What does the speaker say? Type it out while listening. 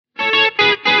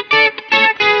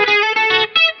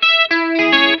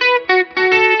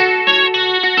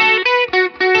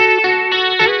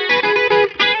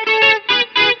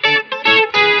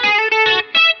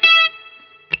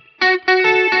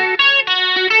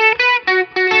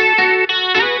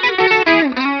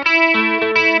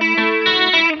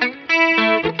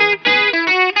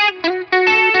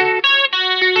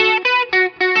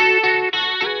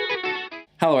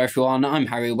everyone, I'm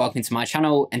Harry, welcome to my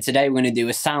channel, and today we're going to do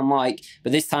a sound like,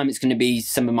 but this time it's going to be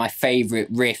some of my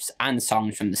favourite riffs and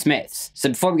songs from the Smiths. So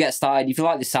before we get started, if you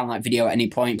like this sound like video at any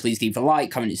point, please leave a like,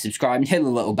 comment and subscribe, and hit the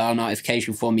little bell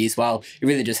notification for me as well. It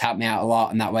really does help me out a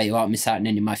lot, and that way you won't miss out on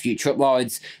any of my future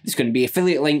uploads. There's going to be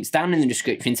affiliate links down in the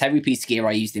description to every piece of gear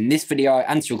I used in this video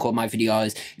and to record my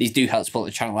videos. These do help support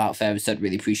the channel out further, so I'd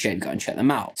really appreciate you go and check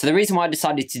them out. So the reason why I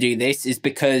decided to do this is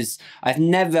because I've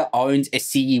never owned a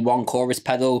CE1 chorus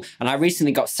pedal, and I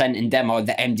recently got sent and demoed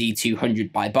the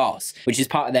MD200 by Boss, which is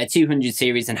part of their 200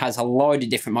 series and has a load of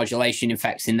different modulation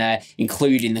effects in there,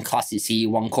 including the classic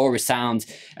CE1 chorus sound.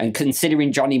 And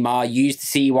considering Johnny Marr used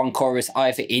the CE1 chorus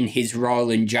either in his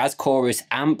Roland Jazz Chorus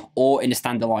amp or in a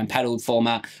standalone pedal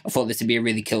format, I thought this would be a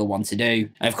really killer one to do.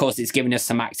 And of course, it's given us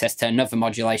some access to another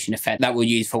modulation effect that we'll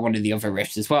use for one of the other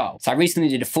riffs as well. So I recently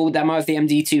did a full demo of the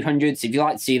MD200, so if you'd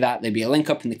like to see that, there'll be a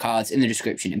link up in the cards, in the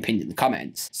description, and pinned in the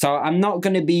comments. So I'm not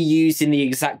going to be using the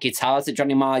exact guitars that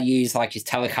Johnny Marr used, like his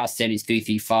Telecaster and his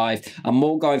 335. I'm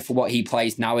more going for what he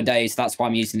plays nowadays. That's why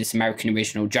I'm using this American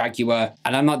original Jaguar.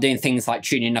 And I'm not doing things like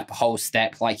tuning up a whole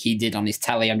step like he did on his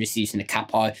Tele. I'm just using the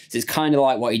capo. So it's kind of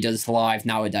like what he does live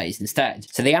nowadays instead.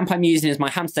 So the amp I'm using is my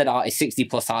Hamstead Artist 60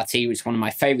 Plus RT, which is one of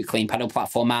my favourite clean pedal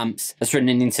platform amps. That's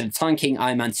running into the Time King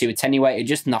Ironman 2 Attenuator,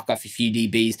 just to knock off a few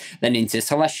dBs, then into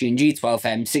Celestion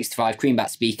G12M 65 Greenback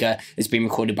speaker that's been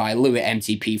recorded by a Lewitt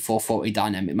MTP440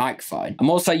 dynamic microphone. I'm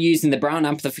also using the Browne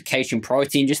amplification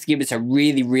protein just to give us a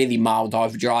really mild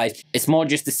overdrive. It's more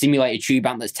just a simulated tube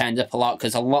amp that's turned up a lot,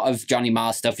 because a lot of Johnny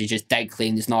Marr's stuff is just dead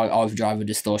clean. There's no overdrive or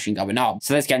distortion going on.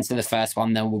 So let's get into the first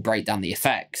one, then we'll break down the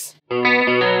effects.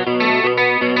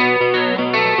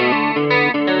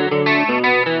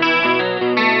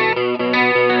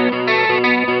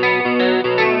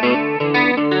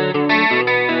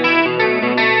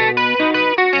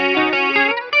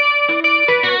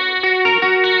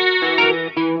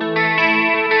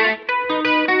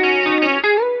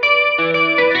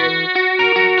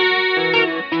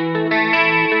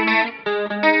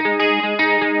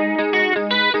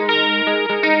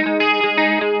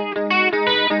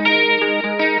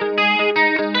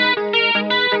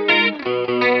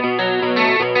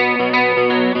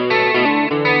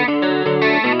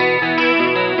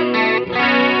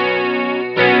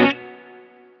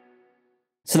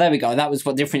 So there we go, that was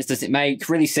What Difference Does It Make?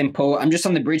 Really simple. I'm just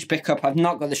on the bridge pickup. I've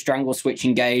not got the strangle switch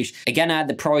engaged. Again, I had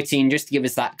the protein just to give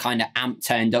us that kind of amp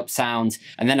turned up sound.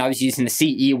 And then I was using the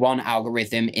CE1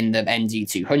 algorithm in the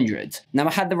MD200. Now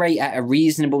I had the rate at a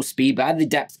reasonable speed, but I had the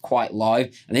depth quite low.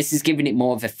 And this is giving it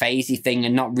more of a phasey thing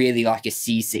and not really like a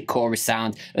seasick chorus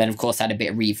sound. And then of course I had a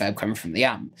bit of reverb coming from the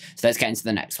amp. So let's get into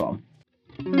the next one.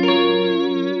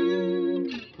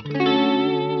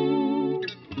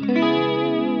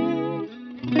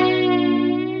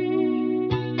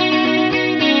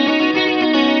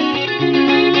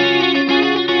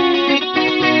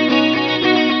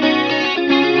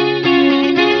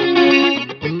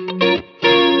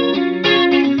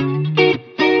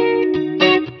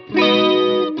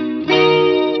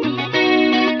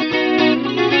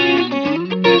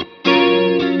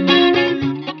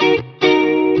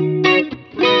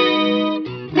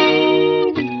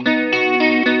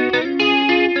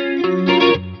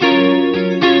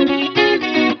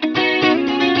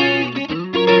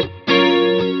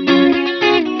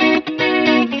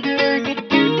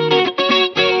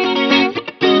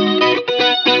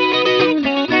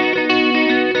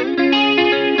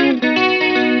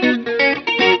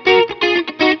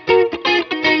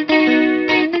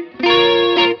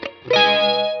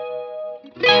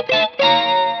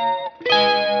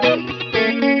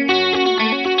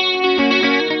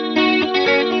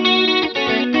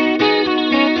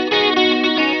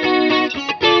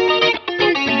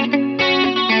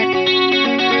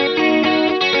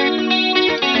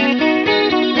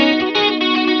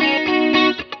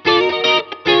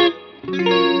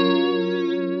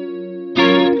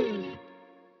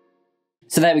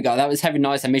 So there we go, that was Heavy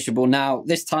Nice and Miserable. Now,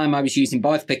 this time I was using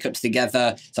both pickups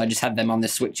together, so I just had them on the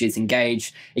switches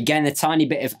engaged. Again, a tiny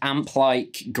bit of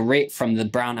amp-like grit from the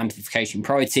Browne amplification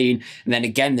protein, and then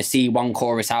again, the C1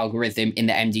 chorus algorithm in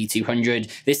the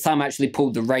MD200. This time I actually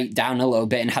pulled the rate down a little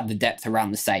bit and had the depth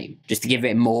around the same, just to give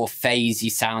it a more phasey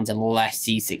sound and less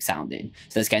seasick sounding.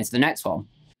 So let's get into the next one.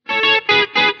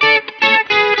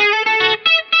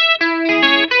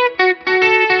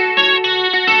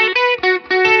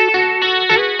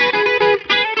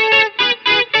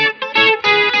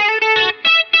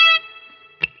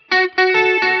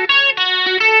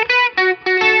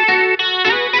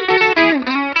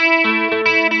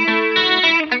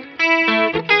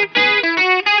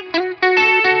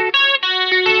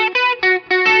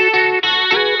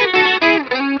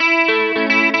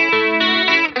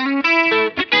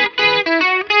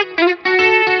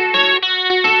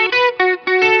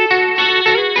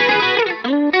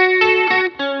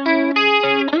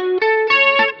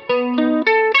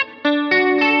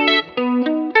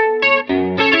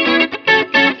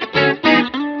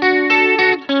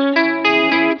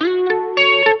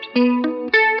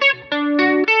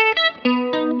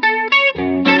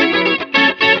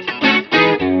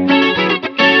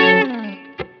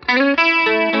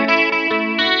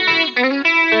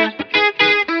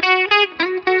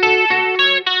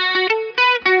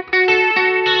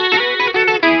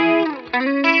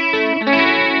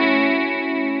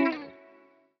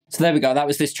 So there we go, that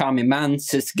was This Charming Man.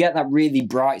 So to get that really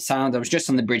bright sound, I was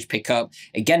just on the bridge pickup.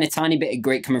 Again, a tiny bit of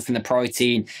grit coming from the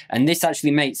Protein, and this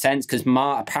actually makes sense because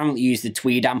Mark apparently used the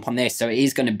tweed amp on this, so it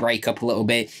is going to break up a little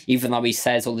bit, even though he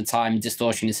says all the time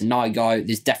distortion is a no-go.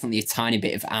 There's definitely a tiny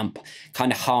bit of amp,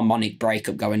 kind of harmonic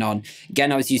breakup going on.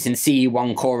 Again, I was using the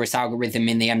CE1 chorus algorithm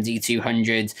in the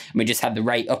MD200, and we just had the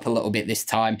rate up a little bit this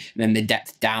time, and then the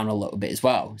depth down a little bit as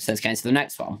well. So let's get into the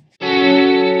next one.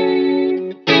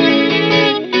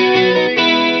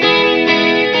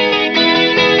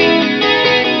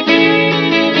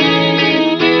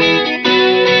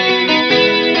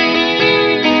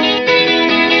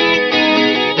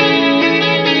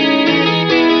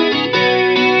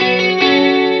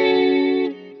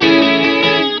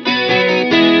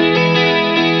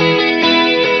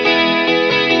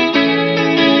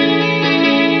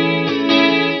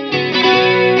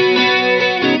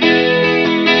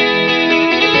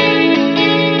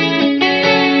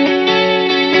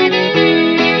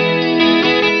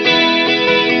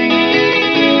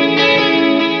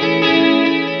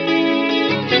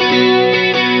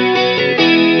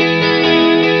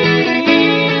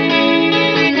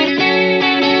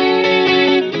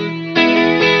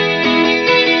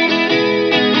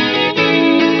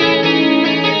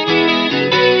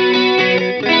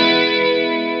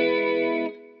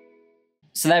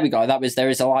 So there we go, that was There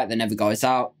Is a Light That Never Goes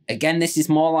Out. Again, this is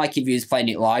more like if he was playing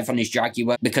it live on his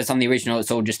Jaguar, because on the original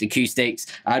it's all just acoustics.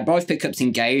 I had both pickups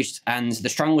engaged, and the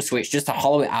strong was switched just to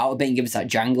hollow it out a bit and give us that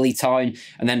jangly tone,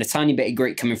 and then a tiny bit of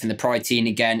grit coming from the Protein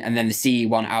again, and then the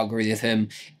CE1 algorithm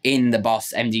in the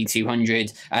Boss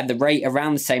MD200. I had the rate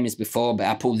around the same as before, but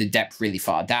I pulled the depth really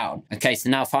far down. Okay,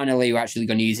 so now finally we're actually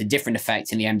going to use a different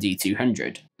effect in the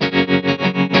MD200.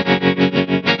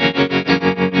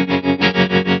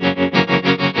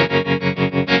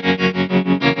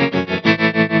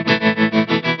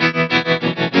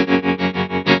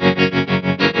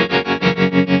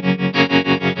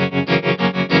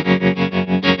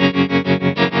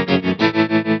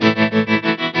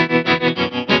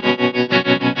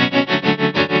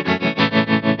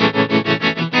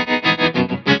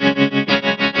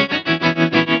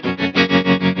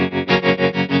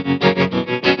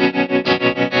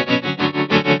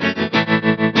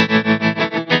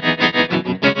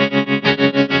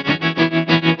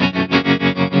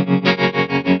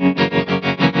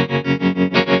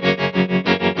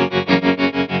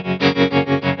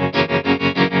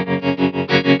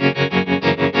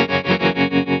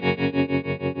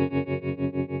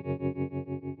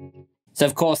 So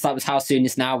of course that was How Soon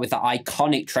Is Now with the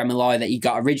iconic tremolo that he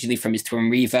got originally from his twin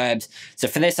reverbs. So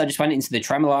for this I just went into the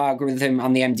tremolo algorithm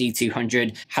on the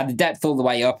MD200, had the depth all the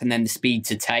way up and then the speed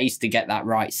to taste to get that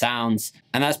right sounds.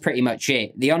 And that's pretty much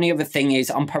it. The only other thing is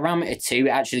on parameter 2 it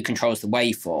actually controls the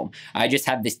waveform. I just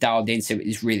had this dialed in so it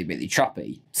was really, really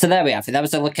choppy. So there we have it. That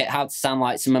was a look at how to sound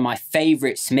like some of my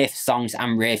favourite Smiths songs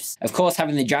and riffs. Of course,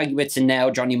 having the Jaguar to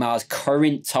nail Johnny Marr's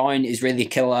current tone is really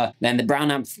killer. Then the Browne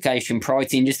Amplification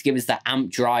Protein just to give us that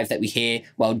amp drive that we hear.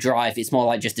 Well, drive, it's more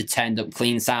like just a turned up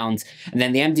clean sound. And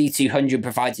then the MD200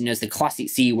 providing us the classic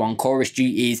C1 chorus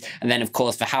duties. And then of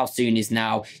course for How Soon Is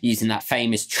Now using that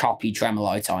famous choppy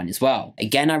tremolo tone as well.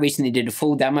 Again, I recently did a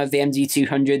full demo of the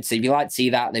MD200, so if you'd like to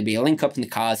see that, there'll be a link up in the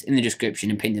cards, in the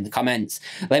description and pinned in the comments.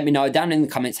 Let me know down in the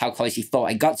comments how close you thought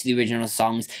I got to the original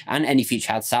songs and any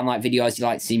future How to Sound Like videos you'd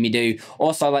like to see me do.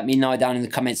 Also, let me know down in the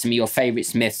comments some of your favourite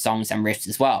Smiths songs and riffs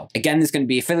as well. Again, there's going to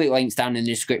be affiliate links down in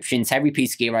the description to every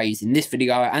piece of gear I use in this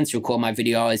video and to record my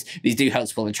videos. These do help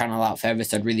support the channel out further,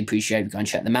 so I'd really appreciate if you go and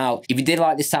check them out. If you did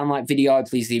like this Sound Like video,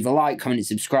 please leave a like, comment and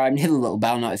subscribe and hit the little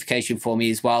bell notification for me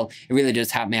as well. It really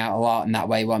does help me out a lot, and that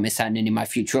way you won't miss out on any of my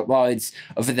future uploads.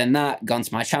 Other than that, go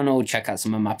onto my channel, check out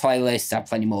some of my playlists. I have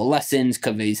plenty more lessons,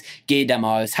 covers, gear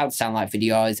demos, How to Sound Like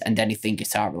videos and anything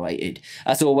guitar related.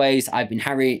 As always, I've been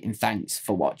Harry and thanks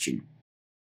for watching.